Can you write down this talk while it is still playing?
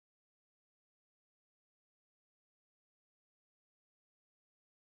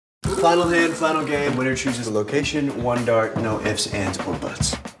Final hand, final game. Winner chooses a location, one dart, no ifs, ands, or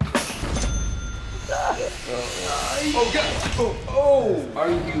buts. Oh, God. Oh, are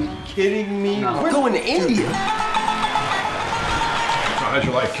you kidding me? No. We're going to India. How's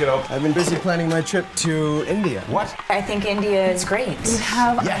your life, kiddo? I've been busy planning my trip to India. What? I think India is great. You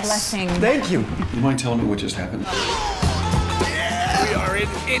have a blessing. Thank you. You mind telling me what just happened? Yeah! We are in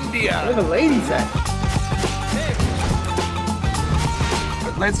India. Where the ladies at?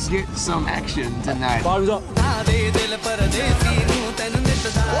 But let's get some action tonight. Bottoms up.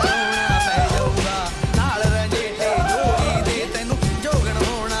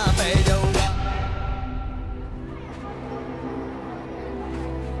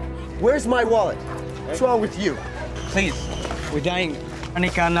 Where's my wallet? What's wrong with you? Please, we're dying.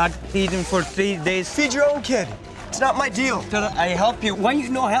 Anika, not eaten for 3 days. Feed your own kid. It's not my deal. Sir, I help you. Why you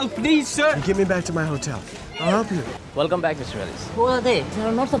no help, please, sir? Get me back to my hotel. I'll help you. Welcome back, Mr. Ellis. Who are they?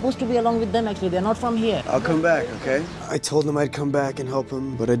 You're not supposed to be along with them, actually. They're not from here. I'll come back, okay? I told him I'd come back and help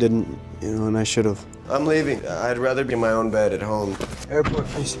him, but I didn't, you know, and I should have. I'm leaving. I'd rather be in my own bed at home. Airport,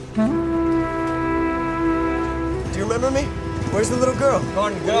 please. Do you remember me? Where's the little girl?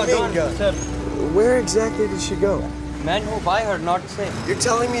 Gone, sir. Where exactly did she go? Man who buy her, not safe. You're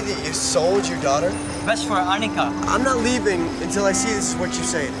telling me that you sold your daughter? Best for Anika. I'm not leaving until I see this is what you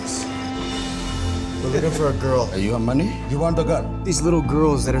say it is. We're looking for a girl. You want money? You want the gun? These little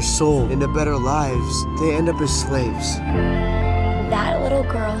girls that are sold into better lives, they end up as slaves. That little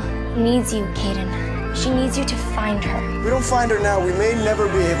girl needs you, Caden. She needs you to find her. If we don't find her now, we may never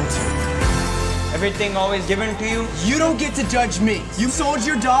be able to. Everything always given to you. You don't get to judge me. You sold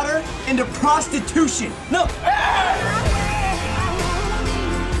your daughter into prostitution. No!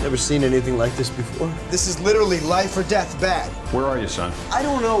 Never seen anything like this before. This is literally life or death bad. Where are you, son? I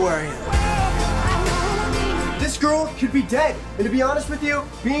don't know where I am. This girl could be dead. And to be honest with you,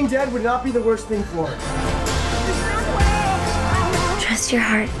 being dead would not be the worst thing for her. Trust your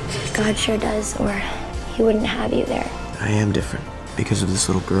heart. God sure does, or he wouldn't have you there. I am different because of this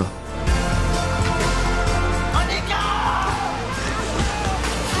little girl.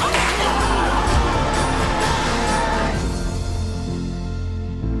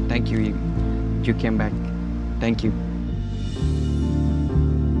 Thank you. You came back. Thank you.